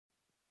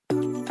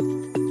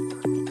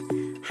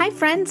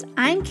friends,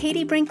 I'm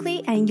Katie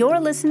Brinkley, and you're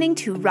listening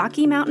to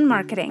Rocky Mountain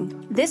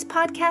Marketing. This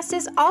podcast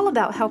is all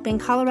about helping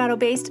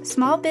Colorado-based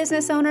small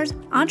business owners,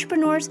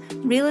 entrepreneurs,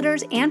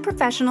 realtors, and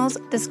professionals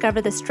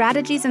discover the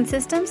strategies and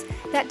systems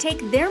that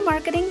take their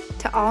marketing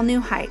to all new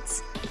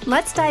heights.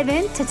 Let's dive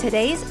into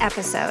today's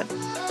episode.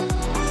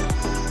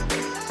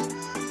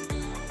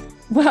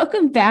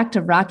 Welcome back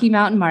to Rocky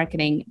Mountain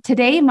Marketing.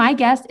 Today, my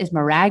guest is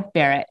Morag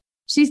Barrett.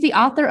 She's the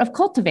author of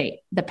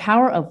Cultivate, The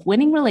Power of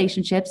Winning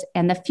Relationships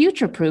and the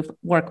Future-Proof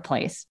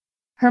Workplace.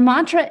 Her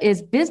mantra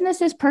is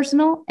business is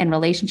personal and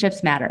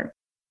relationships matter.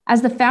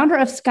 As the founder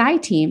of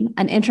SkyTeam,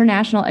 an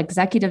international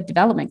executive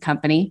development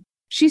company,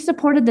 she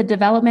supported the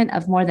development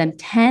of more than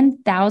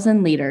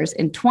 10,000 leaders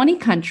in 20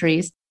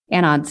 countries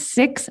and on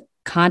 6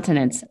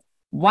 continents.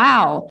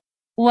 Wow.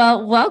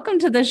 Well, welcome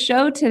to the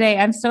show today.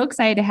 I'm so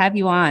excited to have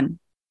you on.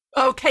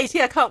 Oh,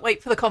 Katie, I can't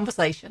wait for the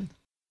conversation.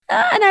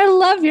 And I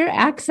love your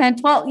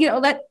accent. Well,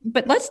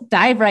 but let's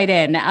dive right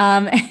in.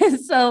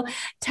 So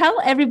tell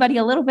everybody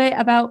a little bit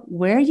about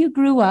where you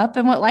grew up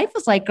and what life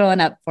was like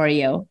growing up for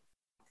you.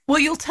 Well,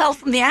 you'll tell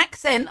from the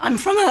accent, I'm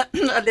from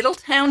a little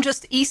town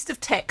just east of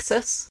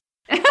Texas.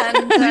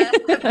 And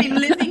I've been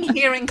living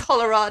here in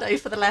Colorado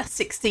for the last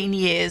 16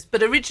 years,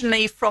 but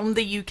originally from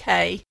the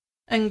UK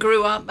and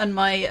grew up, and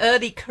my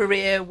early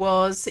career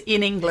was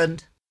in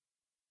England.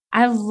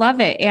 I love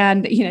it.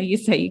 And, you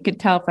say you could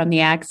tell from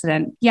the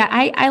accent. Yeah,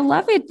 I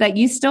love it that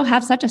you still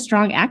have such a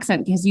strong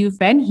accent because you've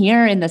been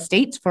here in the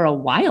States for a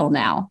while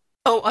now.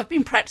 Oh, I've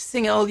been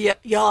practicing all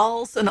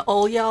y'alls and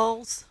all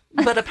y'alls,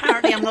 but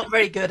apparently I'm not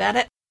very good at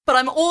it. But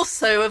I'm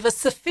also of a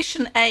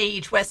sufficient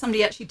age where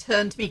somebody actually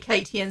turned to me,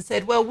 Katie, and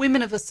said, well,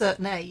 women of a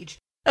certain age,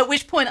 at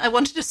which point I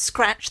wanted to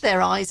scratch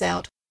their eyes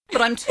out.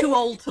 But I'm too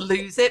old to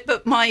lose it.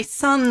 But my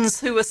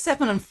sons, who were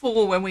 7 and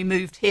 4 when we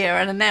moved here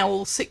and are now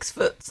all 6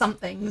 foot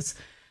somethings,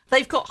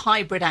 they've got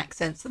hybrid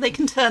accents, so they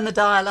can turn the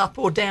dial up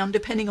or down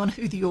depending on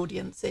who the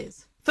audience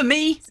is. For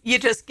me, you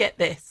just get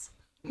this.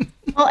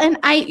 Well,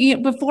 and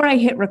before I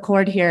hit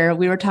record here,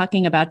 we were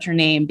talking about your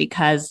name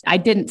because I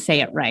didn't say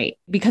it right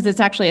because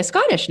it's actually a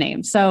Scottish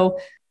name. So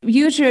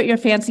use your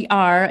fancy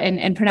R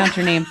and pronounce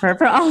your name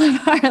for all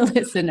of our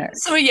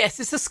listeners. So yes,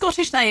 it's a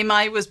Scottish name.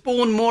 I was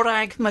born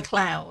Morag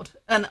MacLeod,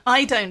 and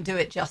I don't do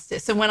it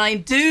justice. And when I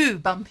do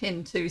bump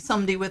into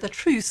somebody with a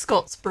true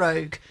Scots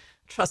brogue,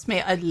 trust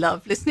me, I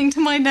love listening to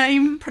my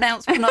name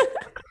pronounced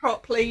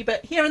properly,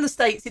 but here in the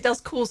States, it does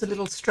cause a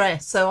little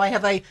stress. So I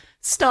have a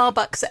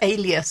Starbucks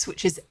alias,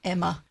 which is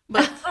Emma.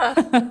 But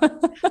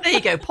there you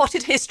go,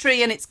 potted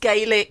history, and it's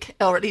Gaelic,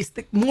 or at least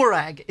the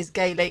Morag is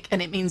Gaelic,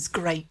 and it means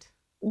great.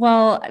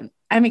 Well,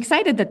 I'm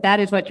excited that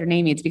is what your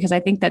name means, because I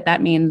think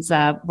that means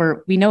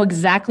we know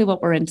exactly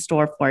what we're in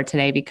store for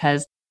today,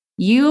 because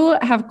you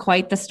have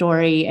quite the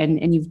story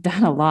and you've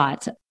done a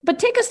lot. But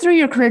take us through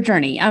your career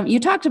journey. You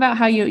talked about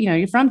how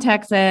you're from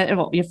Texas,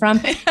 you're from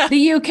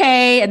the UK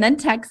and then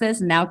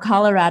Texas and now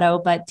Colorado.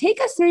 But take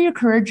us through your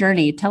career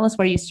journey. Tell us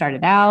where you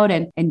started out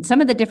and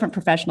some of the different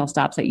professional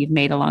stops that you've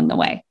made along the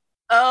way.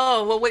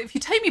 Oh, well, if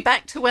you take me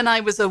back to when I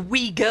was a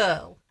wee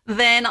girl,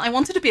 then I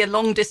wanted to be a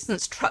long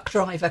distance truck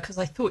driver because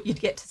I thought you'd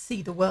get to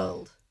see the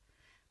world.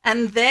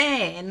 And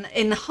then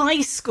in high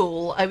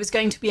school, I was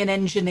going to be an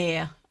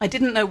engineer. I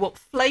didn't know what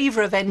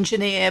flavor of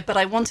engineer, but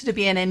I wanted to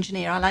be an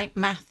engineer. I like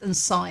math and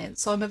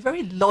science, so I'm a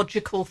very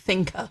logical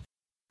thinker.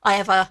 I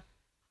have a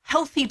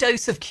healthy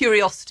dose of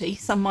curiosity,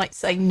 some might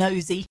say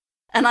nosy,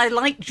 and I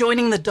like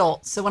joining the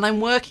dots. So when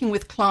I'm working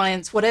with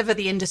clients, whatever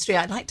the industry,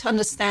 I like to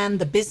understand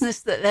the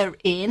business that they're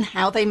in,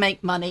 how they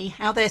make money,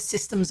 how their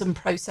systems and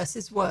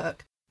processes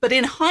work. But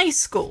in high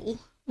school,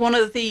 one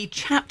of the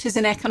chapters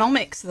in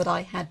economics that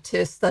I had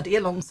to study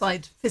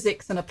alongside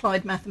physics and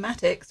applied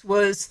mathematics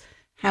was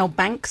how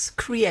banks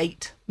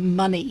create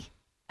money.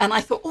 And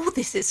I thought, oh,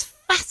 this is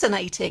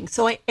fascinating.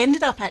 So I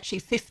ended up actually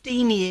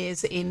 15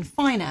 years in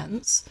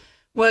finance,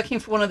 working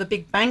for one of the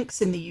big banks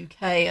in the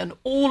UK and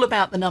all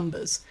about the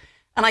numbers.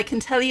 And I can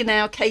tell you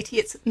now, Katie,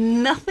 it's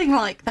nothing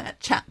like that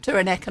chapter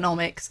in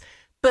economics,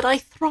 but I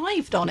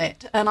thrived on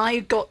it. And I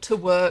got to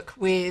work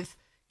with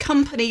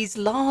companies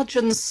large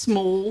and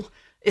small,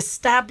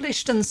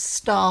 established and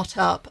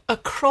startup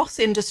across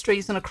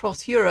industries and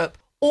across Europe,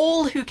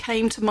 all who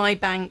came to my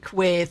bank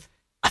with,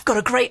 I've got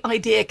a great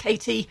idea,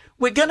 Katie,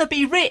 we're going to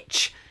be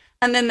rich.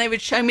 And then they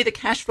would show me the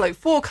cash flow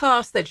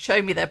forecast, they'd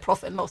show me their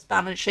profit and loss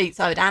balance sheets,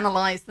 I would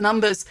analyze the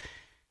numbers.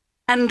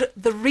 And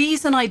the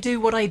reason I do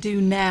what I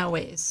do now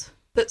is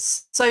that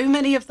so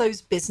many of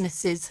those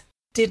businesses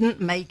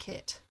didn't make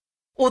it,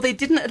 or they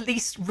didn't at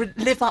least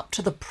live up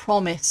to the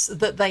promise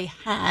that they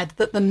had,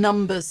 that the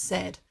numbers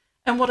said.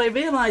 And what I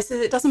realized is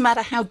it doesn't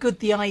matter how good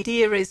the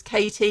idea is,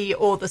 Katie,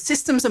 or the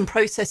systems and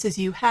processes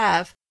you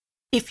have,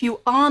 if you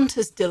aren't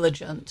as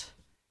diligent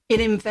in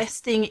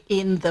investing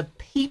in the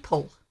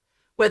people,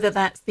 whether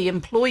that's the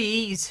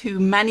employees who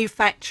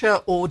manufacture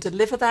or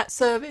deliver that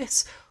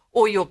service,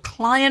 or your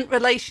client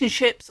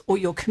relationships or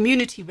your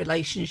community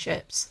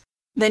relationships,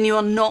 then you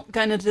are not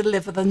going to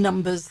deliver the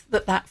numbers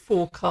that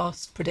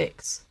forecast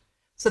predicts.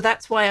 So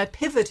that's why I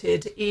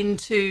pivoted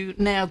into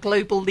now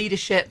global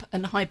leadership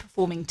and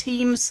high-performing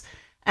teams,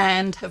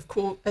 and have,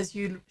 as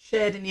you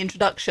shared in the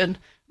introduction,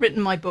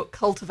 written my book,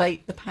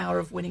 Cultivate the Power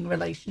of Winning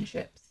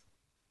Relationships.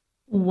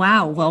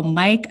 Wow. Well,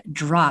 mic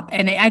drop.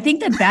 And I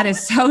think that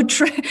is so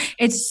true.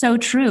 It's so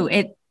true.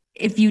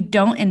 If you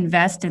don't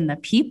invest in the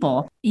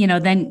people,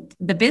 then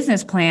the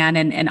business plan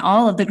and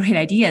all of the great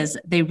ideas,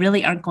 they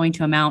really aren't going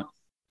to amount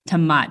to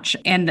much.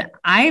 And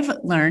I've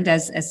learned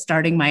as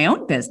starting my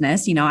own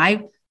business,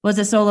 I was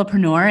a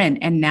solopreneur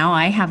and now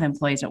I have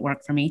employees that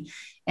work for me.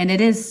 And it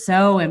is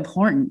so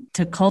important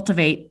to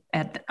cultivate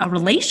a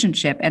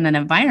relationship and an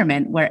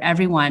environment where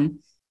everyone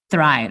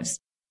thrives.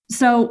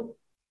 So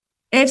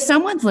if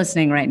someone's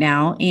listening right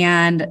now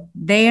and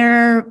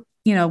they're,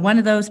 one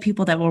of those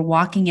people that were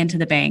walking into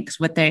the banks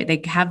with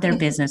they have their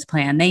business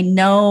plan, they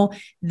know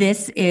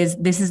this is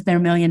their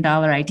 $1 million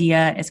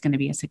idea, it's going to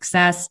be a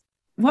success.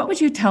 What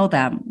would you tell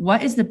them?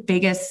 What is the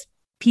biggest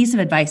piece of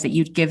advice that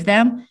you'd give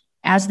them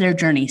as their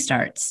journey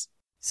starts?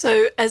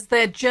 So as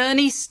their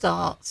journey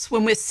starts,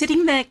 when we're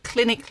sitting there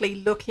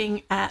clinically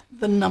looking at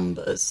the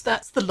numbers,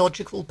 that's the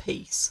logical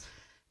piece.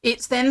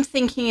 It's then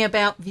thinking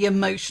about the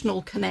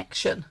emotional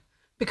connection,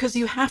 because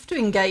you have to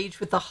engage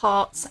with the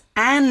hearts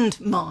and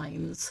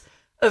minds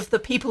of the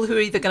people who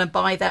are either going to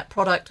buy that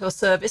product or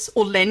service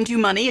or lend you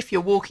money if you're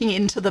walking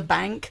into the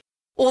bank,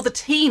 or the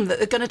team that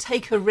are going to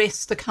take a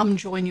risk to come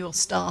join your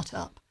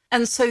startup.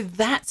 And so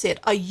that's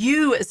it. Are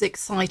you as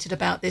excited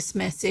about this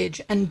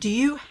message? And do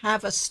you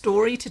have a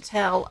story to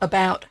tell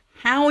about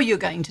how you're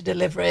going to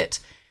deliver it?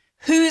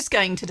 Who's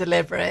going to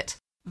deliver it?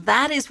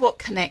 That is what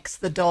connects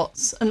the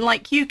dots. And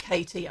like you,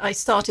 Katie, I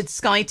started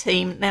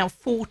SkyTeam now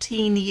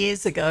 14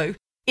 years ago.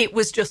 It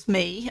was just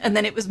me, and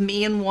then it was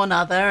me and one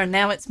other, and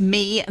now it's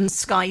me and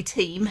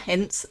SkyTeam,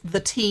 hence the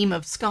team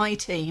of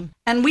SkyTeam.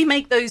 And we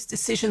make those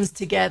decisions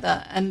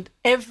together, and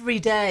every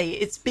day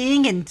it's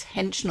being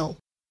intentional,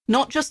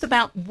 not just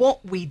about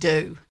what we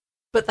do,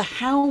 but the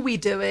how we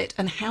do it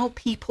and how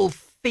people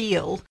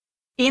feel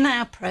in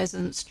our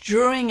presence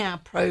during our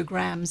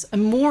programs,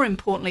 and more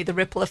importantly, the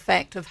ripple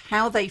effect of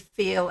how they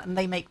feel and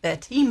they make their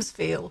teams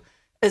feel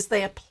as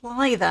they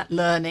apply that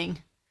learning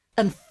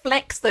and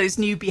flex those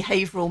new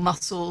behavioral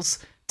muscles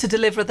to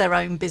deliver their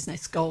own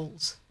business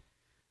goals.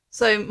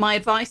 So my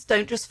advice,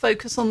 don't just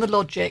focus on the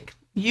logic.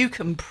 You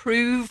can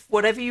prove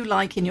whatever you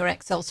like in your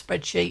Excel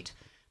spreadsheet,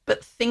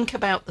 but think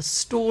about the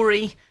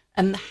story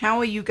and how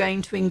are you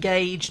going to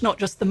engage not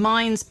just the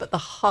minds, but the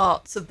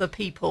hearts of the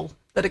people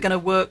that are going to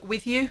work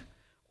with you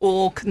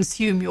or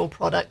consume your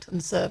product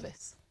and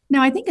service.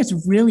 Now, I think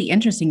it's really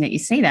interesting that you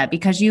say that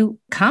because you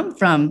come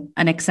from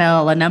an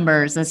Excel, a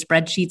numbers, a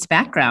spreadsheets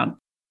background.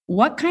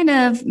 What kind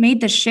of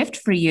made the shift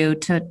for you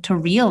to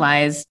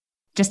realize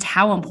just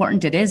how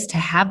important it is to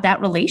have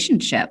that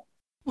relationship?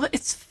 Well,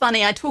 it's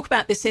funny. I talk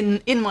about this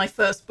in my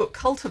first book,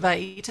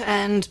 Cultivate,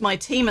 and my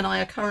team and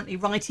I are currently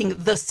writing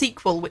the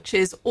sequel, which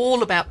is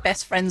all about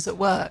best friends at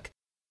work.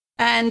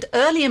 And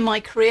early in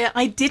my career,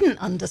 I didn't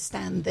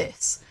understand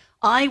this.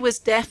 I was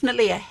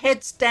definitely a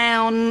heads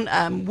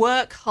down,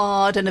 work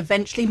hard, and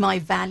eventually my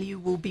value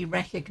will be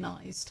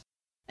recognized.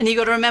 And you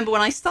got to remember,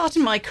 when I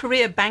started my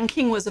career,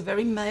 banking was a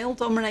very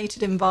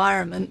male-dominated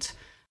environment.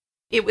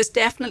 It was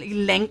definitely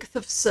length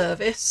of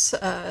service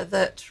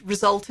that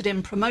resulted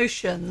in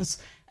promotions.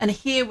 And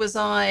here was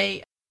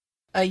I,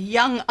 a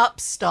young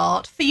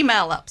upstart,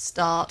 female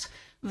upstart,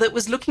 that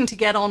was looking to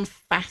get on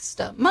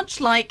faster, much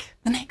like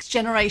the next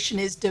generation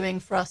is doing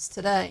for us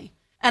today.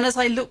 And as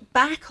I look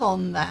back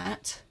on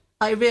that,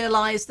 I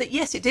realized that,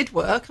 yes, it did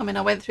work. I mean,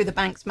 I went through the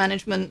bank's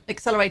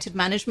accelerated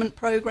management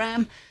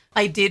program.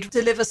 I did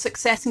deliver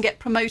success and get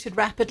promoted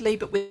rapidly,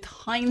 but with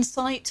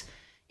hindsight,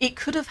 it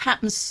could have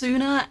happened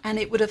sooner, and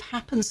it would have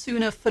happened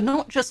sooner for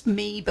not just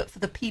me, but for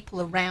the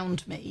people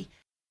around me,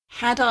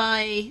 had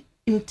I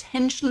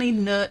intentionally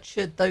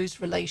nurtured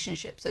those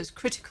relationships, those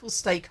critical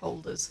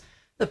stakeholders,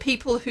 the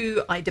people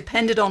who I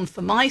depended on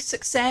for my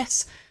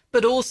success,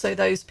 but also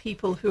those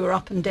people who are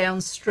up and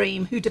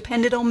downstream who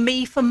depended on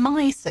me for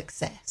my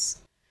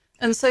success.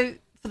 And so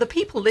for the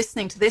people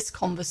listening to this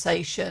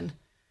conversation,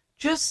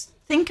 just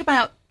think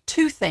about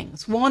two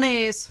things. One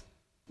is,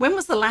 when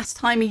was the last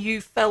time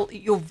you felt that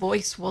your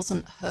voice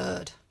wasn't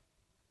heard?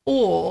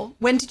 Or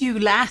when did you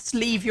last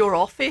leave your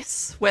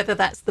office, whether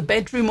that's the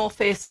bedroom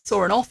office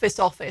or an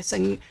office,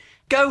 and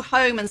go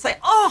home and say,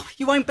 oh,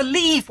 you won't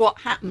believe what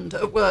happened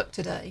at work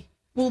today?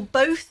 Well,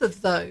 both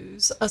of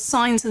those are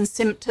signs and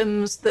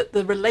symptoms that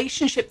the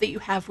relationship that you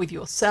have with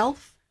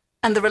yourself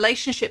and the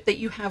relationship that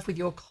you have with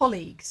your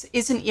colleagues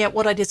isn't yet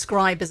what I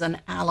describe as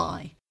an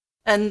ally.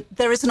 And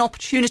there is an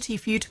opportunity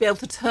for you to be able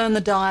to turn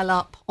the dial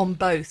up on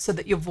both so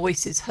that your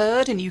voice is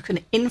heard and you can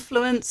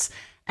influence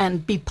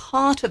and be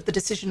part of the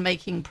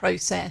decision-making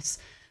process,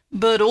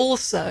 but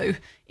also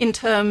in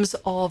terms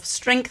of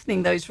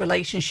strengthening those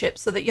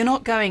relationships so that you're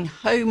not going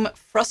home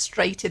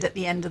frustrated at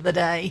the end of the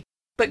day,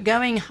 but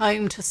going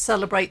home to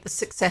celebrate the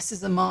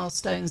successes and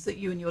milestones that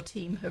you and your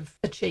team have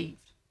achieved.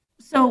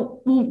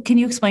 So, can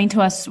you explain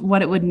to us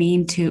what it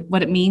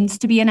means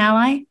to be an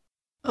ally?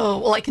 Oh,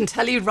 well, I can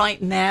tell you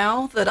right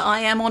now that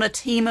I am on a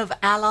team of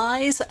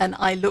allies and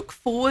I look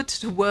forward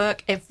to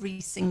work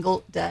every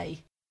single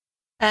day.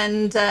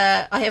 And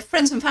I have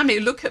friends and family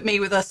who look at me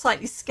with a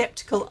slightly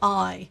skeptical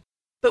eye.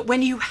 But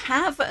when you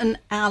have an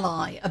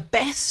ally, a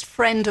best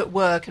friend at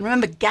work, and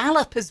remember,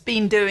 Gallup has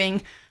been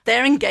doing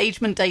their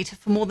engagement data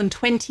for more than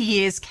 20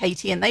 years,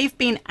 Katie, and they've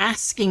been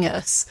asking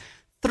us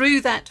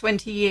through that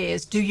 20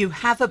 years, do you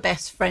have a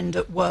best friend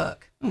at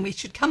work? And we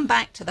should come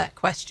back to that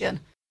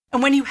question.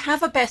 And when you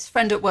have a best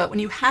friend at work, when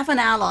you have an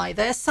ally,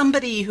 there's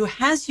somebody who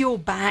has your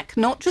back,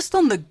 not just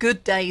on the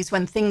good days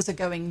when things are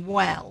going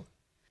well,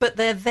 but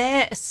they're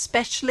there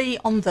especially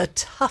on the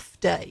tough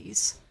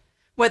days.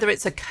 Whether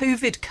it's a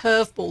COVID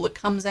curveball that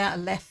comes out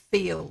of left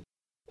field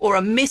or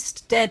a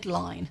missed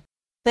deadline,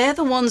 they're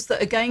the ones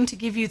that are going to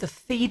give you the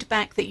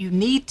feedback that you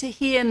need to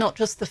hear, not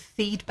just the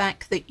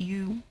feedback that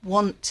you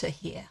want to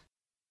hear.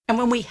 And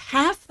when we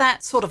have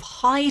that sort of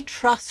high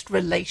trust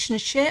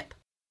relationship,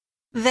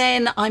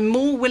 then I'm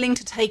more willing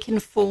to take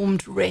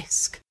informed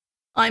risk.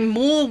 I'm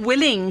more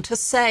willing to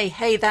say,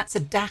 hey, that's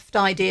a daft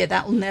idea,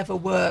 that'll never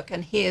work,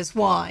 and here's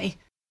why.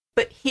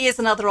 But here's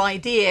another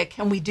idea,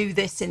 can we do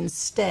this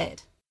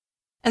instead?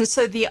 And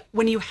so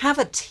when you have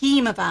a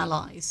team of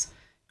allies,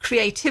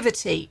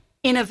 creativity,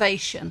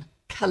 innovation,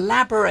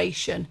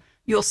 collaboration,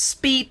 your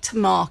speed to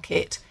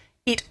market,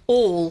 it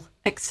all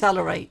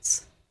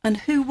accelerates. And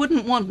who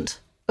wouldn't want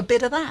a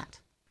bit of that?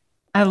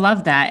 I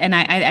love that. And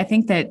I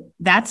think that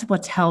that's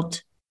what's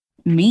helped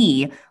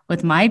me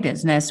with my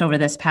business over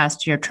this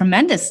past year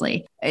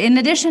tremendously. In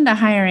addition to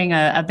hiring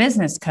a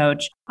business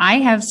coach, I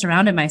have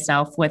surrounded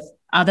myself with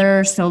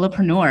other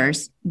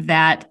solopreneurs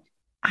that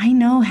I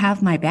know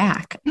have my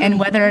back. And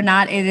whether or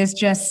not it is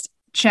just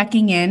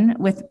checking in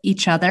with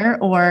each other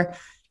or,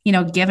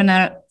 giving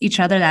each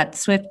other that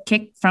swift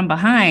kick from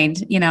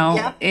behind,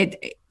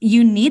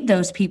 you need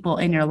those people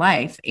in your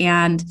life.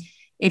 And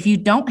if you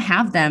don't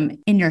have them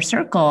in your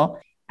circle,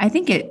 I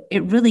think it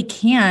really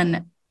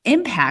can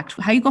impact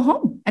how you go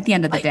home at the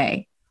end of the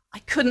day. I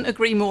couldn't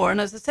agree more. And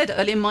as I said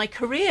earlier in my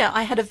career,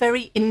 I had a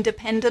very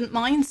independent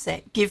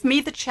mindset. Give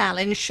me the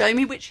challenge, show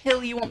me which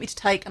hill you want me to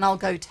take, and I'll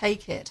go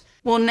take it.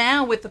 Well,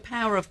 now with the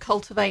power of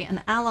Cultivate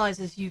and Allies,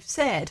 as you've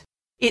said,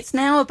 it's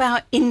now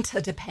about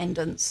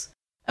interdependence.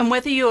 And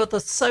whether you're the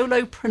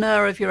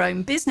solopreneur of your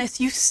own business,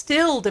 you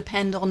still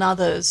depend on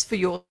others for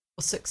your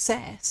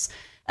success.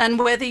 And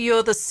whether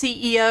you're the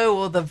CEO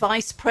or the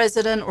vice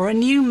president or a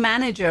new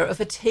manager of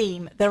a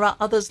team, there are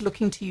others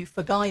looking to you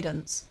for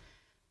guidance.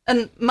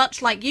 And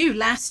much like you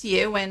last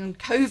year when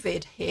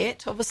COVID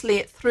hit, obviously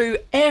it threw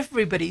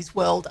everybody's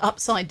world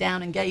upside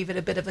down and gave it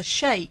a bit of a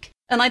shake.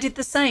 And I did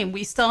the same.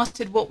 We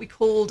started what we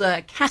called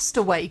a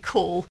castaway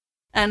call.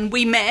 And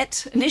we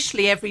met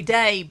initially every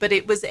day, but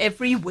it was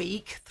every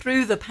week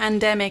through the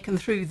pandemic and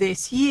through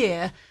this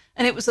year.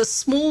 And it was a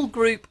small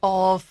group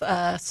of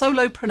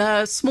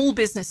solopreneurs, small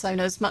business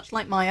owners, much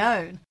like my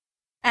own.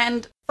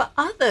 And for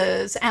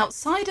others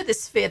outside of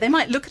this sphere, they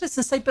might look at us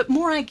and say, but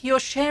Morag, you're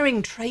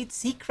sharing trade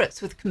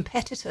secrets with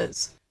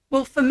competitors.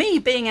 Well, for me,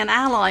 being an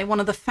ally, one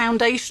of the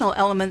foundational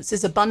elements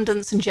is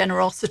abundance and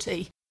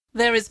generosity.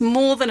 There is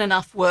more than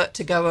enough work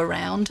to go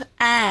around.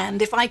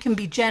 And if I can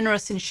be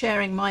generous in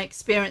sharing my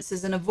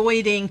experiences and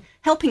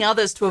helping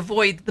others to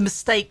avoid the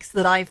mistakes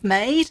that I've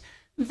made,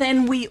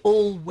 then we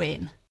all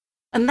win.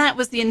 And that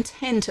was the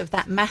intent of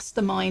that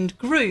mastermind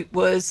group,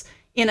 was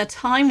in a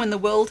time when the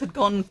world had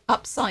gone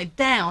upside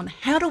down,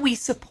 how do we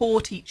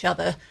support each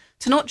other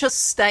to not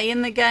just stay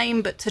in the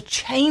game, but to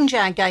change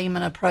our game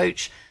and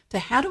approach to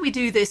how do we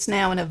do this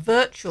now in a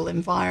virtual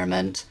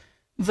environment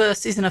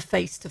versus in a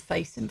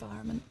face-to-face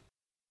environment?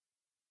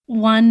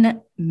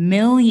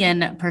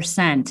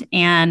 1,000,000%.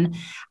 And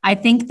I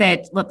think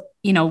that, look,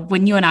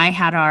 when you and I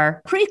had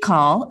our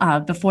pre-call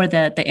before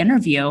the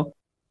interview,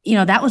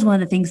 that was one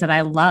of the things that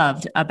I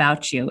loved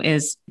about you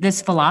is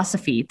this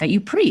philosophy that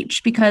you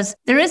preach, because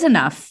there is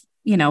enough,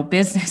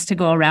 business to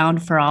go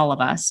around for all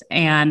of us.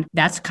 And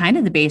that's kind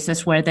of the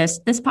basis where this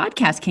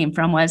podcast came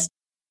from. Was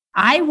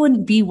I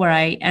wouldn't be where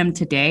I am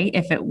today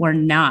if it were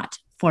not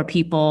for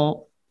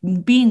people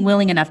being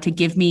willing enough to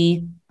give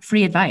me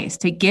free advice,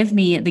 to give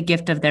me the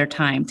gift of their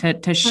time,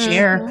 to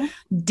share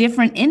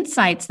different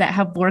insights that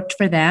have worked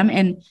for them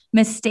and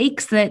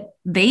mistakes that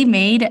they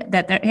made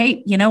that they're,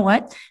 hey, you know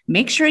what?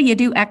 Make sure you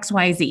do X,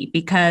 Y, Z,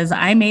 because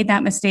I made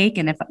that mistake.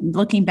 And if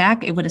looking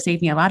back, it would have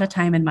saved me a lot of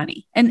time and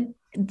money. And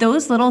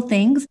those little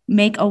things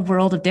make a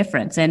world of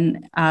difference.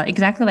 And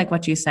exactly like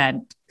what you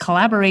said,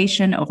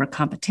 collaboration over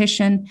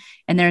competition.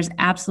 And there's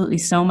absolutely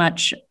so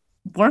much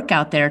work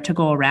out there to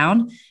go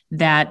around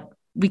that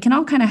we can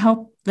all kind of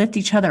help lift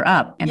each other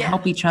up and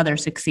help each other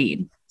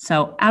succeed.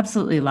 So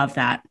absolutely love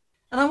that.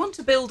 And I want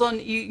to build on,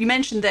 you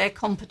mentioned their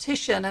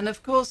competition. And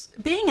of course,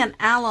 being an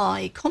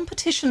ally,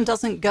 competition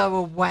doesn't go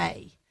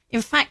away.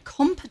 In fact,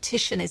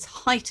 competition is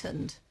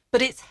heightened,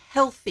 but it's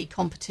healthy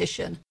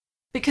competition.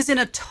 Because in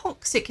a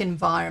toxic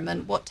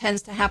environment, what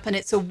tends to happen,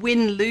 it's a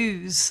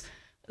win-lose,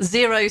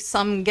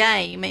 zero-sum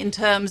game in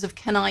terms of,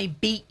 can I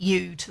beat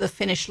you to the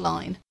finish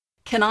line?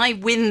 Can I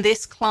win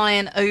this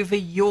client over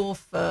your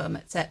firm,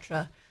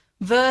 etc.?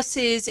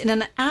 Versus in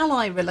an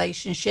ally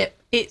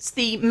relationship, it's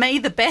the may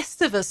the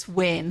best of us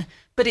win,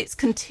 but it's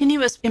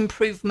continuous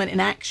improvement in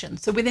action.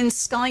 So within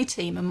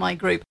SkyTeam and my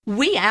group,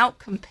 we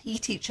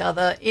outcompete each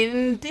other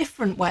in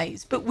different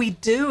ways, but we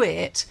do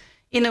it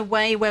in a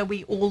way where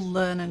we all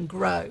learn and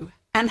grow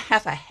and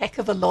have a heck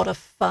of a lot of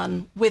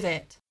fun with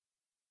it.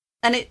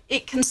 And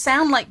it can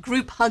sound like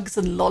group hugs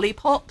and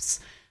lollipops,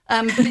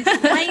 but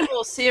it's way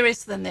more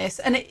serious than this.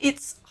 And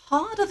it's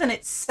harder than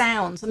it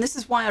sounds. And this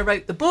is why I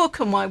wrote the book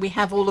and why we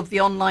have all of the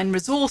online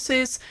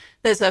resources.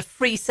 There's a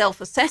free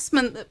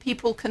self-assessment that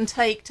people can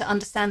take to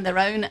understand their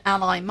own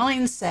ally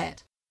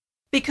mindset.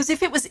 Because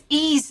if it was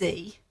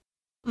easy,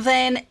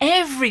 then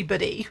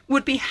everybody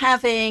would be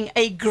having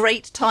a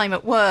great time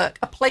at work,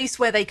 a place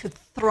where they could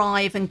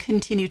thrive and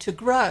continue to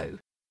grow.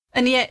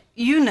 And yet,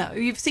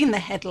 you've seen the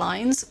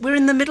headlines. We're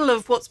in the middle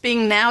of what's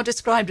being now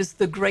described as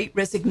the Great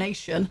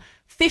Resignation.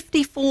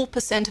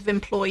 54% of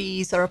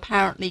employees are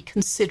apparently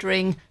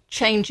considering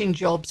changing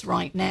jobs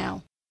right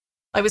now.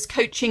 I was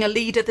coaching a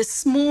leader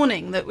this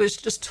morning that was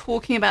just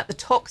talking about the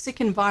toxic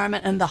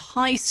environment and the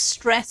high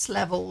stress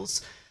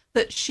levels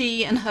that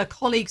she and her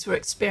colleagues were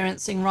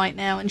experiencing right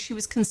now, and she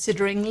was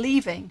considering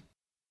leaving.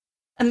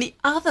 And the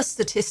other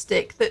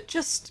statistic that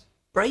just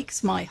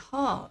breaks my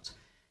heart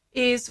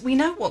is we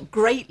know what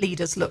great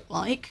leaders look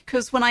like,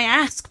 because when I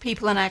ask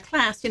people in our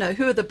class,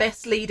 who are the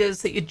best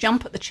leaders that you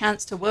jump at the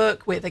chance to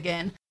work with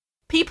again,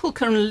 people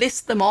can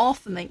list them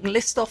off and they can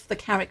list off the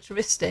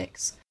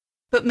characteristics.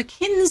 But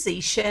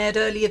McKinsey shared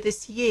earlier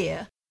this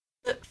year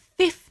that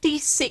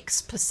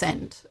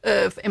 56%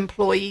 of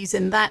employees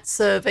in that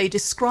survey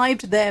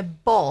described their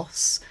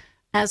boss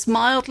as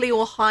mildly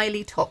or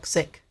highly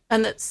toxic,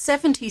 and that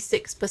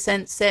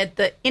 76% said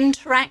that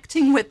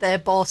interacting with their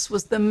boss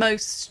was the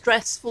most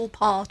stressful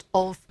part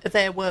of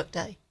their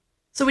workday.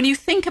 So when you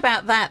think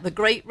about that, the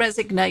Great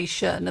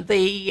Resignation,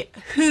 the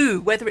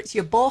who, whether it's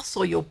your boss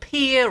or your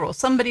peer or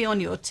somebody on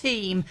your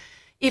team,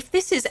 if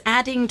this is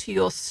adding to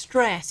your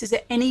stress, is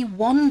it any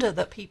wonder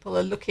that people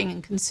are looking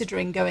and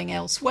considering going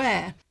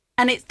elsewhere?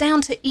 And it's down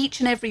to each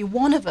and every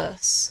one of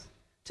us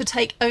to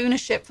take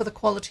ownership for the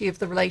quality of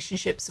the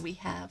relationships we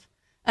have.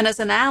 And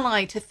as an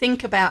ally, to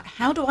think about,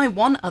 how do I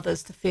want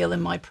others to feel in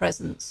my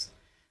presence?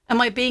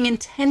 Am I being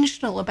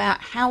intentional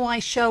about how I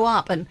show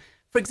up? And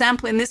for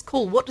example, in this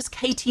call, what does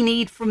Katie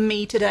need from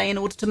me today in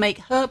order to make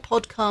her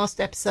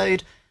podcast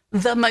episode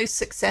the most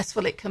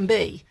successful it can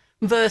be?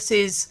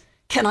 Versus,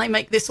 can I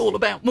make this all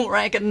about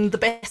Morag and the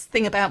best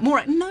thing about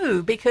Morag?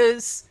 No,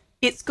 because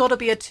it's got to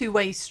be a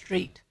two-way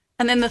street.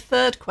 And then the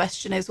third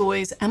question is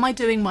always, am I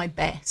doing my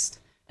best?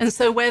 And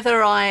so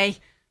whether I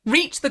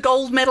reach the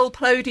gold medal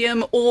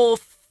podium or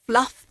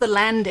fluff the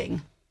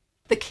landing,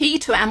 the key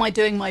to am I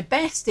doing my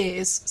best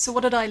is, so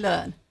what did I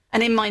learn?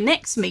 And in my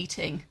next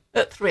meeting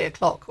at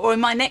 3:00 or in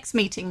my next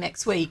meeting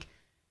next week,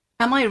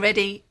 am I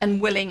ready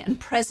and willing and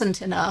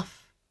present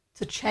enough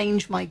to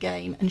change my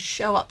game and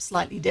show up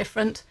slightly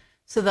different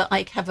so that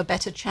I have a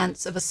better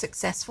chance of a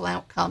successful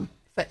outcome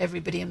for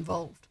everybody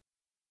involved?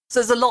 So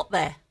there's a lot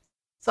there.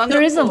 So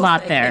there is a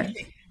lot there.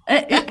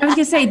 I was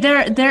going to say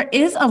there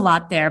is a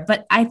lot there,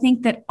 but I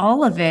think that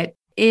all of it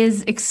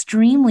is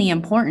extremely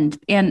important.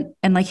 And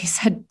like you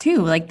said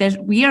too,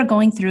 we are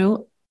going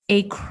through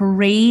a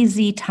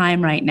crazy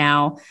time right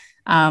now.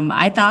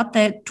 I thought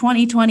that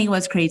 2020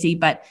 was crazy,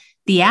 but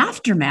the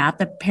aftermath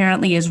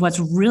apparently is what's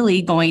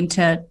really going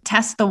to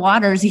test the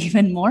waters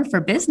even more for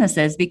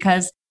businesses,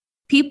 because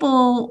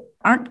people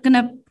aren't going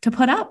to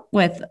put up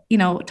with,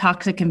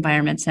 toxic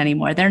environments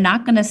anymore. They're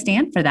not going to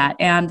stand for that.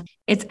 And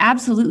it's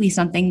absolutely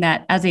something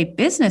that as a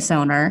business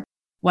owner,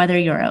 whether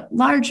you're a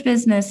large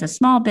business, a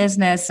small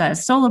business, a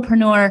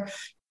solopreneur,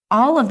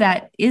 all of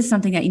that is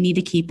something that you need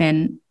to keep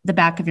in the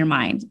back of your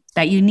mind,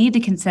 that you need to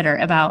consider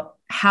about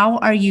how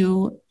are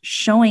you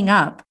showing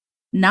up,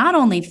 not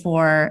only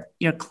for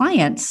your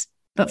clients,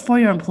 but for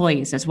your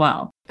employees as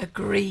well.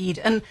 Agreed.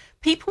 And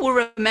people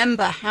will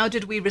remember, how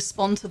did we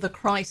respond to the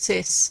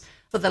crisis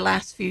for the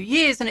last few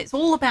years? And it's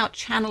all about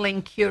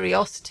channeling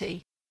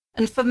curiosity.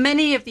 And for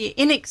many of the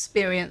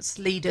inexperienced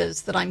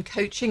leaders that I'm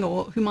coaching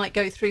or who might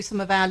go through some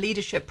of our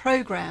leadership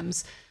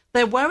programs,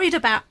 they're worried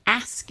about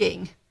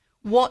asking,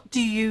 what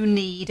do you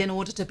need in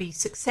order to be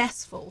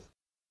successful?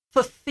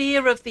 For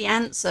fear of the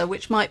answer,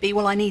 which might be,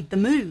 well, I need the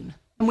moon,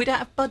 and we don't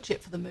have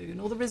budget for the moon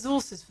or the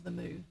resources for the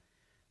moon.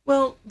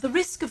 Well, the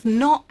risk of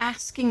not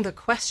asking the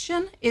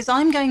question is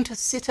I'm going to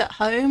sit at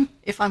home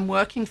if I'm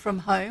working from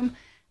home,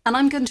 and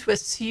I'm going to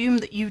assume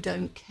that you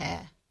don't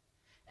care.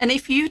 And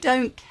if you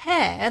don't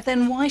care,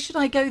 then why should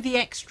I go the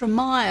extra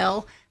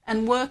mile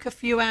and work a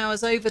few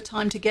hours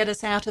overtime to get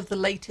us out of the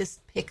latest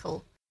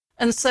pickle?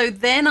 And so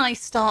then I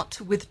start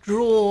to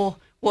withdraw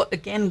what,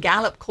 again,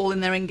 Gallup call in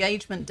their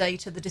engagement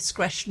data the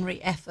discretionary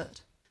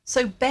effort.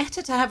 So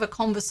better to have a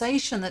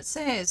conversation that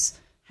says,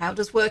 how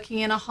does working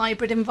in a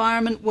hybrid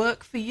environment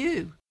work for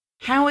you?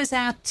 How is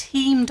our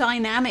team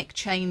dynamic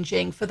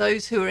changing for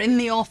those who are in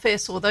the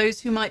office or those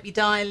who might be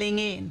dialing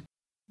in?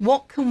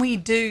 What can we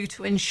do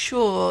to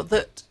ensure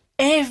that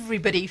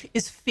everybody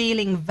is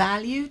feeling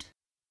valued,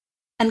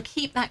 and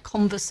keep that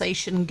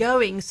conversation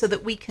going so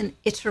that we can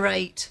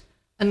iterate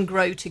and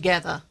grow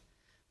together.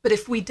 But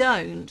if we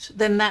don't,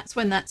 then that's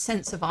when that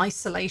sense of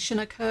isolation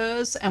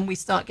occurs and we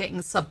start getting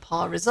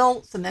subpar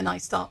results. And then I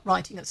start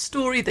writing a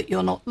story that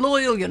you're not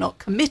loyal, you're not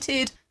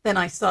committed. Then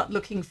I start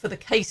looking for the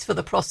case for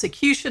the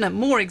prosecution and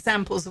more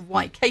examples of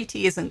why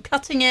Katie isn't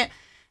cutting it.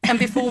 And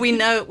before we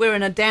know it, we're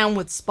in a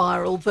downward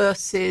spiral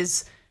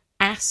versus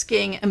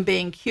asking and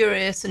being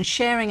curious and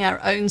sharing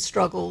our own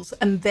struggles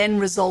and then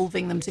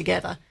resolving them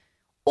together.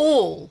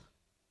 All,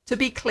 to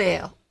be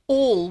clear,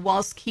 all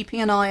whilst keeping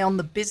an eye on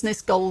the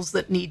business goals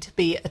that need to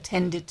be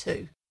attended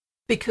to.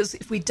 Because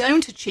if we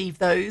don't achieve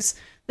those,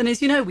 then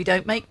as you know, we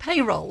don't make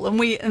payroll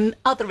and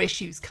other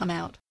issues come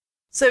out.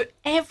 So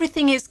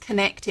everything is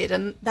connected.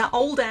 And that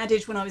old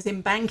adage when I was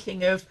in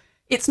banking of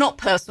it's not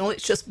personal,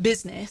 it's just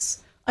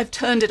business, I've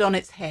turned it on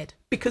its head,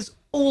 because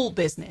all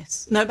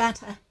business, no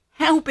matter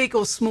how big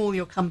or small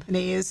your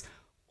company is,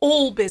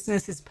 all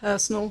business is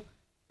personal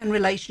and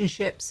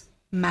relationships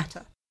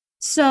matter.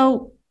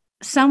 So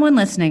someone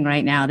listening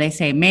right now, they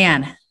say,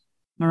 man,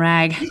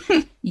 Morag,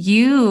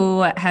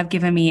 you have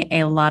given me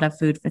a lot of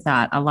food for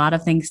thought, a lot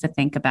of things to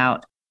think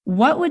about.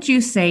 What would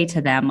you say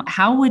to them?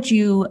 How would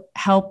you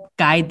help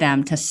guide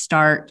them to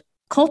start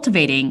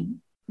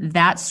cultivating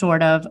that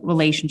sort of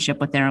relationship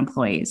with their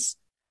employees?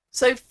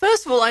 So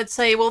first of all, I'd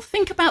say, well,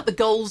 think about the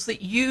goals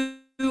that you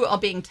are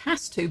being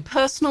tasked to,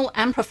 personal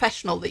and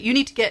professional, that you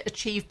need to get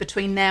achieved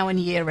between now and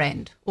year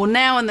end, or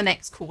now and the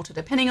next quarter,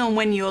 depending on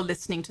when you're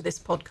listening to this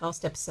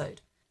podcast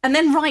episode. And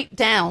then write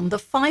down the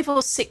 5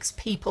 or 6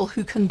 people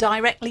who can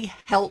directly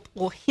help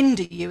or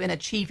hinder you in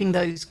achieving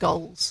those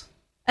goals.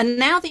 And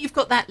now that you've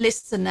got that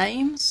list of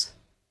names,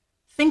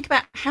 think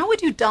about how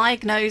would you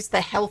diagnose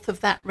the health of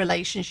that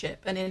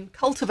relationship? And in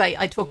Cultivate,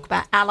 I talk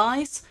about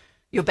allies,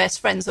 your best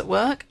friends at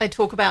work. I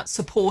talk about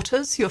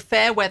supporters, your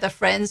fair weather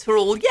friends who are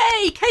all,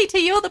 yay, Katie,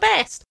 you're the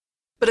best.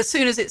 But as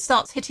soon as it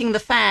starts hitting the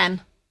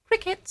fan,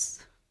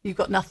 crickets, you've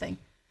got nothing.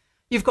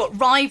 You've got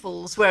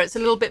rivals where it's a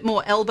little bit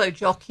more elbow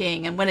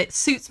jockeying. And when it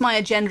suits my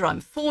agenda, I'm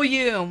for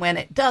you. And when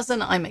it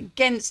doesn't, I'm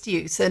against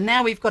you. So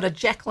now we've got a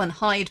Jekyll and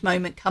Hyde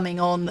moment coming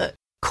on that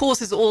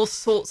causes all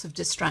sorts of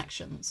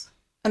distractions.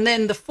 And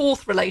then the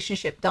fourth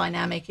relationship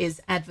dynamic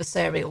is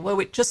adversarial,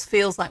 where it just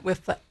feels like we're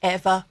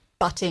forever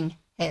butting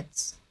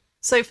heads.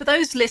 So for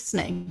those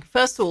listening,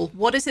 first of all,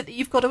 what is it that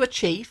you've got to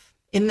achieve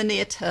in the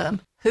near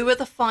term? Who are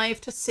the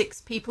 5 to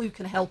 6 people who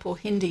can help or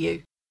hinder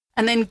you?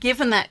 And then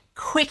given that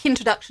quick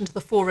introduction to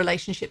the 4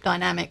 relationship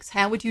dynamics,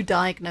 how would you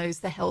diagnose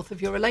the health of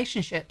your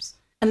relationships?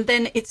 And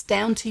then it's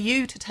down to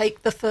you to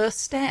take the first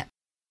step.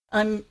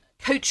 I'm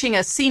coaching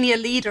a senior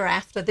leader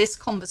after this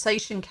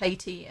conversation,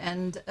 Katie,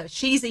 and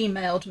she's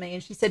emailed me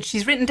and she said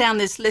she's written down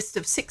this list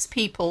of 6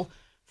 people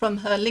from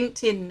her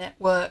LinkedIn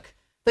network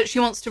that she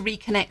wants to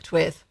reconnect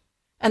with.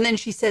 And then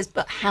she says,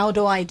 but how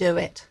do I do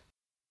it?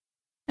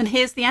 And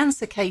here's the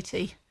answer,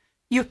 Katie.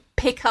 You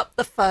pick up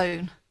the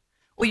phone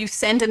or you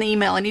send an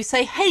email and you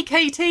say, hey,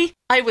 Katie,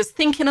 I was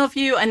thinking of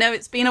you. I know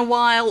it's been a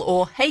while.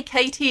 Or, hey,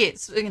 Katie,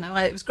 it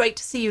was great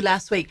to see you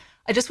last week.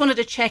 I just wanted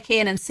to check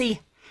in and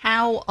see,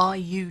 how are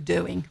you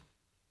doing?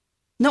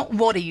 Not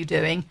what are you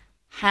doing?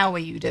 How are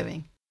you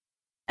doing?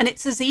 And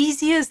it's as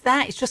easy as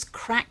that. It's just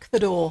crack the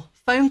door,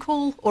 phone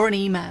call or an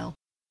email,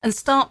 and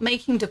start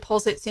making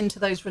deposits into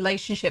those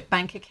relationship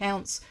bank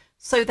accounts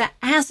so that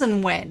as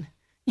and when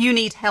you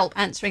need help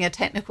answering a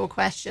technical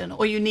question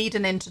or you need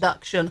an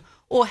introduction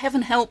or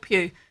heaven help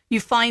you,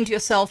 you find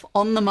yourself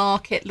on the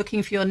market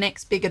looking for your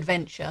next big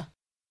adventure,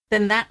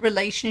 then that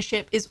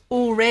relationship is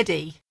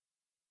already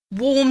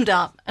warmed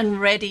up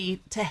and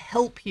ready to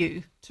help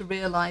you to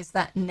realize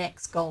that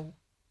next goal.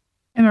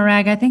 And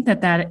Morag, I think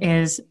that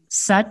is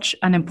such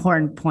an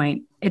important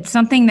point. It's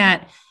something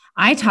that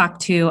I talk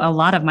to a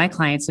lot of my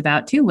clients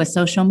about too with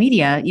social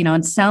media,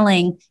 and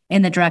selling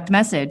in the direct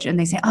message. And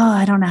they say, oh,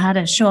 I don't know how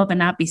to show up and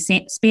not be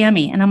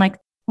spammy. And I'm like,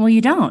 well,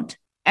 you don't.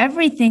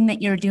 Everything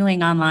that you're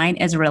doing online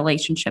is a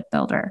relationship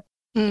builder.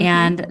 Mm-hmm.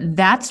 And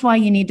that's why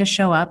you need to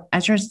show up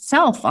as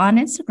yourself on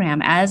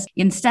Instagram as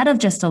instead of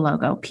just a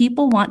logo.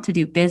 People want to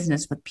do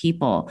business with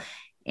people.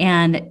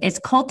 And it's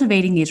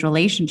cultivating these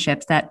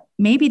relationships that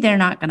maybe they're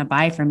not going to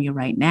buy from you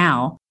right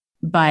now,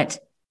 but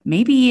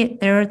maybe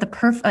they're the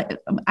perfect.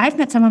 I've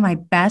met some of my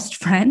best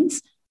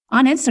friends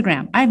on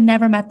Instagram. I've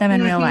never met them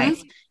in real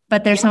life,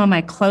 but they're some of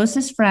my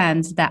closest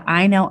friends that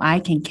I know I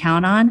can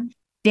count on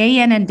day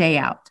in and day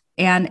out.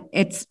 And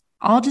it's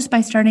all just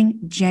by starting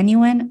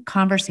genuine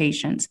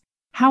conversations.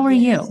 How are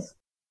you?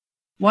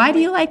 Why do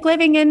you like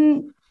living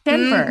in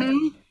Denver?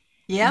 Mm-hmm.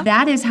 Yeah.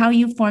 That is how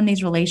you form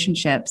these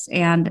relationships.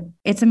 And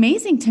it's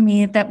amazing to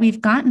me that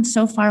we've gotten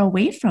so far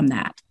away from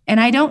that. And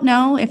I don't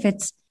know if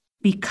it's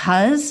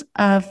because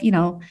of,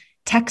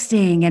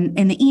 texting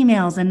and the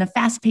emails and the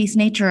fast-paced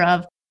nature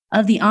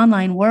of the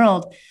online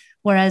world.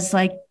 Whereas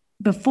like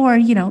before,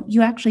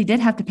 you actually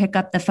did have to pick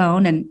up the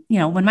phone. And,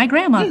 when my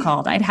grandma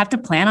called, I'd have to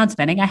plan on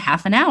spending a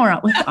half an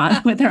hour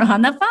with her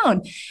on the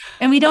phone.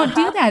 And we don't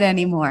do that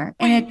anymore.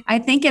 And I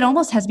think it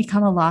almost has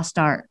become a lost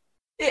art.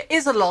 It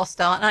is a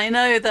lost art. And I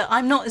know that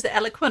I'm not as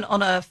eloquent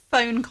on a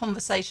phone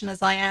conversation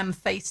as I am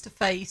face to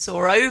face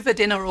or over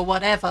dinner or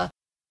whatever,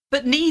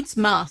 but needs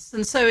must.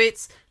 And so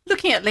it's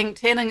looking at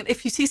LinkedIn, and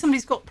if you see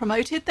somebody's got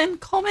promoted, then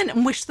comment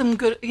and wish them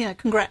good,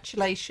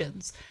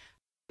 congratulations.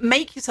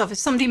 Make yourself, if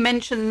somebody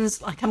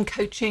mentions, like I'm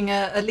coaching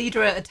a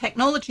leader at a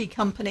technology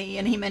company,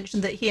 and he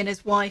mentioned that he and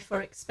his wife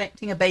are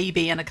expecting a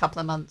baby in a couple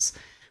of months.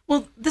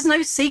 Well, there's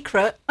no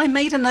secret. I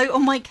made a note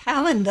on my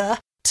calendar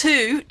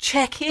to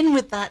check in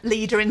with that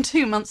leader in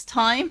 2 months'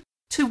 time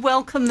to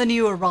welcome the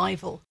new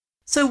arrival.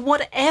 So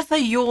whatever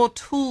your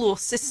tool or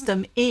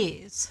system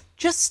is,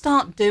 just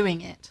start doing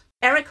it.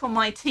 Eric on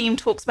my team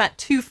talks about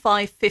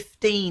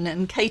 2-5-15,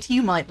 and Katie,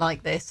 you might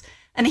like this.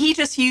 And he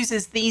just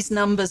uses these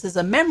numbers as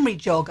a memory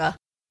jogger.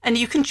 And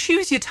you can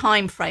choose your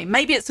time frame.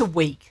 Maybe it's a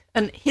week.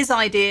 And his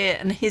idea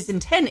and his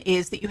intent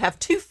is that you have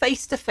 2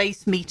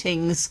 face-to-face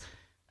meetings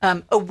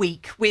a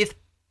week with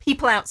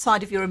people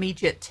outside of your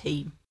immediate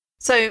team.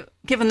 So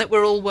given that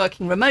we're all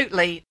working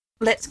remotely,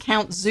 let's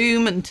count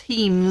Zoom and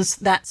Teams,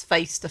 that's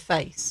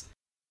face-to-face.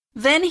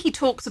 Then he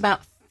talks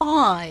about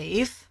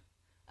 5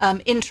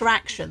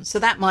 interactions. So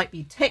that might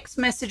be text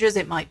messages,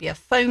 it might be a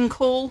phone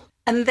call.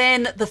 And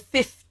then the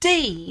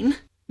 15...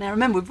 Now,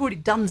 remember, we've already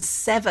done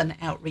 7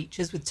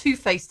 outreaches with 2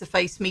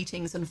 face-to-face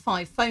meetings and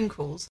 5 phone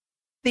calls.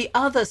 The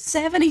other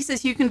 7, he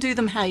says you can do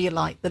them how you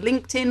like. The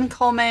LinkedIn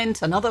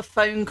comment, another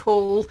phone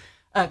call,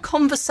 a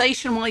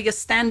conversation while you're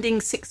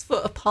standing 6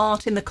 foot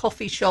apart in the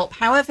coffee shop,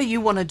 however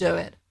you want to do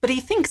it. But he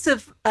thinks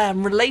of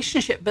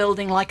relationship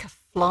building like a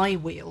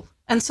flywheel.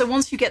 And so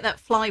once you get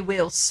that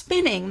flywheel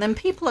spinning, then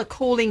people are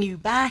calling you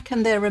back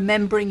and they're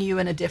remembering you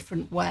in a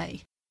different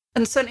way.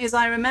 And certainly, as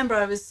I remember,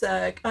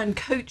 I'm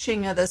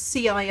coaching the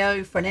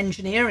CIO for an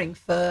engineering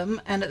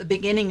firm, and at the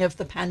beginning of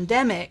the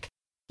pandemic,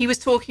 he was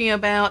talking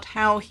about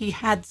how he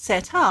had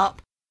set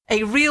up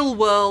a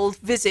real-world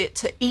visit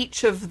to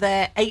each of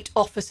their 8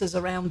 offices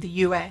around the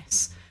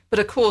US. But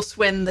of course,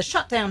 when the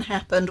shutdown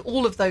happened,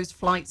 all of those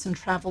flights and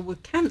travel were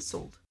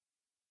cancelled.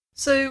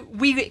 So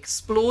we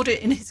explored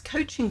it in his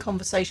coaching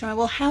conversation.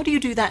 Well, how do you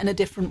do that in a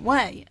different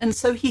way? And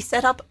so he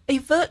set up a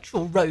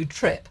virtual road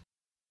trip.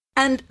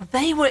 And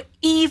they were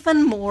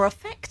even more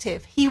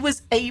effective. He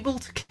was able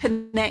to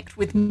connect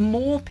with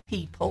more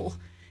people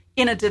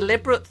in a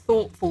deliberate,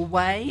 thoughtful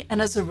way.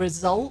 And as a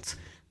result,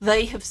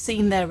 they have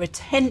seen their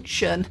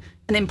retention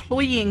and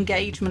employee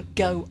engagement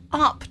go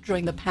up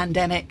during the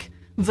pandemic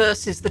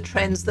versus the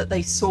trends that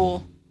they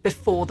saw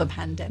before the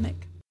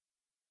pandemic.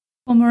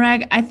 Well,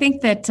 Morag, I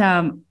think that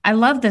I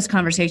love this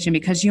conversation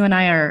because you and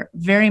I are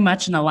very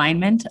much in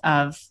alignment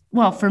of,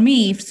 well, for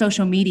me,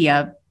 social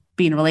media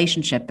being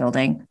relationship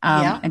building,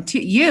 and to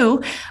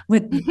you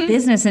with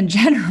business in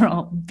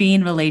general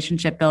being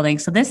relationship building.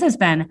 So this has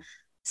been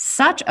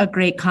such a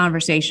great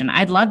conversation.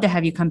 I'd love to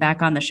have you come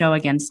back on the show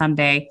again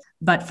someday,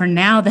 but for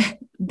now,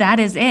 that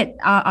is it.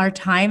 Our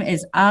time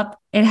is up.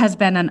 It has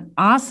been an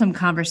awesome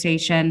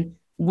conversation.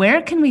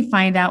 Where can we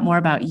find out more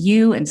about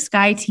you and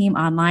Sky Team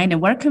online, and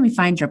where can we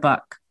find your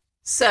book?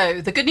 So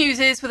the good news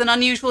is, with an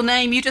unusual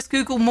name, you just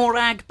Google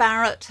Morag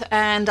Barrett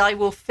and I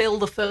will fill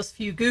the first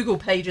few Google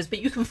pages,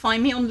 but you can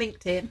find me on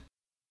LinkedIn.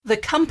 The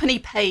company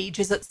page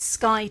is at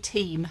Sky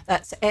Team.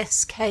 That's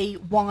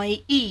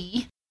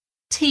SKYE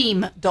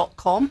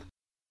team.com,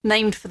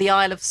 named for the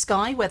Isle of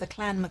Skye, where the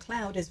Clan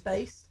MacLeod is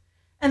based.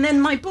 And then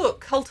my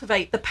book,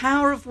 Cultivate, The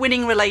Power of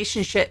Winning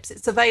Relationships.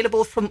 It's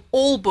available from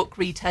all book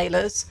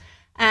retailers.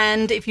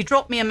 And if you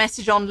drop me a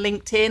message on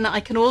LinkedIn, I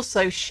can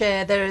also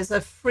share, there is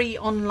a free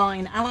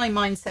online Ally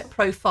Mindset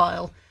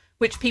profile,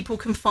 which people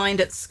can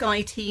find at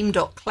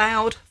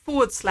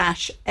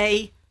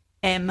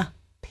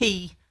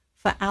skyteam.cloud/AMP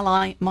for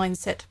Ally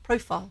Mindset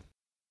profile.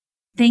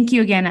 Thank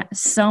you again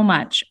so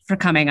much for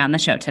coming on the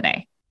show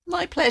today.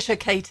 My pleasure,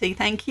 Katie.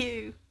 Thank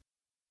you.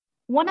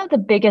 One of the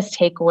biggest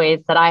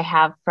takeaways that I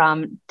have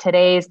from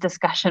today's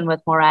discussion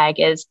with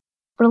Morag is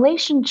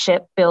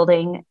relationship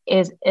building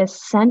is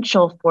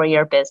essential for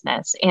your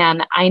business.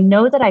 And I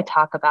know that I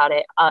talk about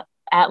it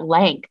at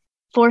length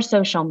for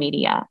social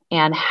media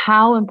and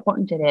how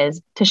important it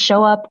is to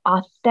show up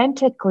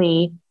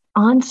authentically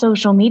on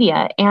social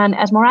media. And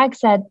as Morag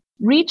said,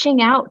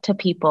 reaching out to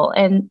people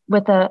and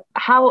with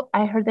how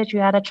I heard that you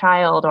had a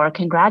child, or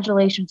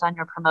congratulations on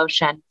your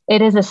promotion.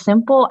 It is a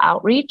simple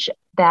outreach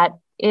that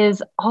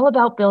is all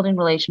about building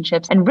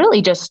relationships and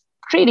really just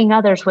treating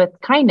others with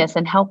kindness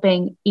and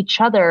helping each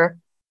other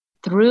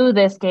through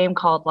this game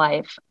called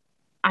life.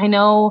 I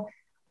know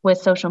with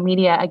social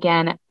media,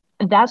 again,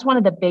 that's one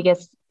of the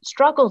biggest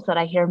struggles that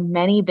I hear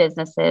many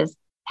businesses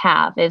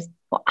have is,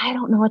 well, I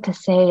don't know what to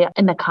say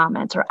in the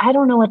comments, or I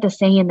don't know what to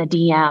say in the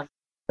DM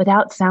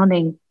without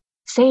sounding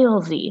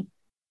salesy.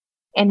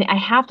 And I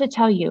have to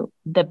tell you,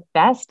 the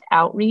best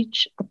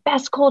outreach, the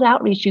best cold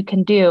outreach you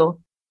can do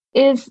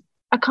is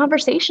a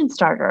conversation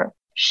starter.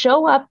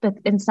 Show up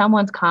in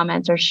someone's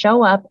comments or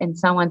show up in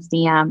someone's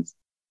DMs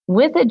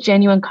with a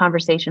genuine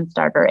conversation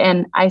starter.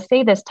 And I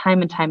say this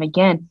time and time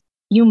again,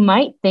 you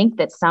might think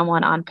that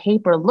someone on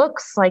paper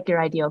looks like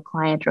your ideal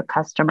client or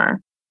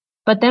customer.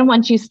 But then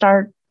once you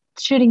start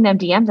shooting them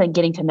DMs and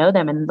getting to know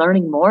them and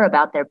learning more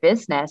about their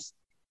business,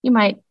 you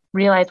might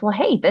realize, well,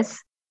 hey,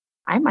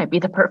 I might be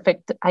the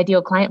perfect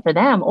ideal client for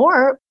them,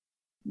 or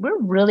we're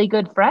really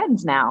good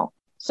friends now.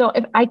 So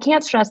if I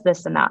can't stress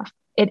this enough,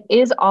 it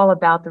is all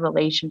about the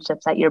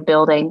relationships that you're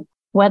building,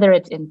 whether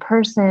it's in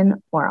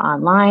person or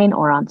online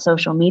or on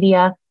social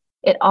media.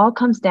 It all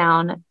comes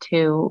down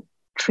to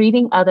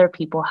treating other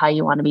people how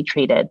you want to be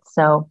treated.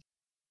 So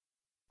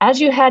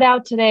as you head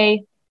out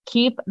today,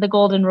 keep the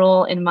golden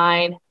rule in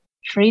mind.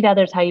 Treat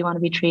others how you want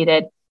to be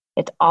treated.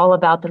 It's all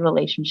about the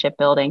relationship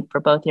building for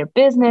both your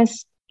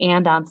business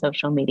and on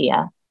social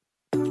media.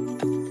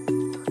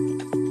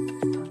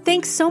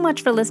 Thanks so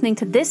much for listening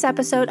to this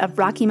episode of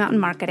Rocky Mountain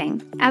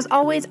Marketing. As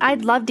always,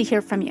 I'd love to hear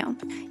from you.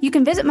 You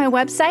can visit my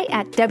website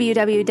at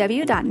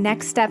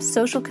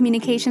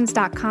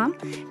www.nextstepsocialcommunications.com,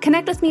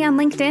 connect with me on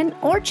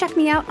LinkedIn, or check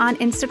me out on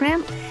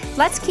Instagram.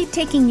 Let's keep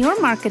taking your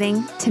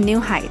marketing to new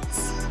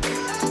heights.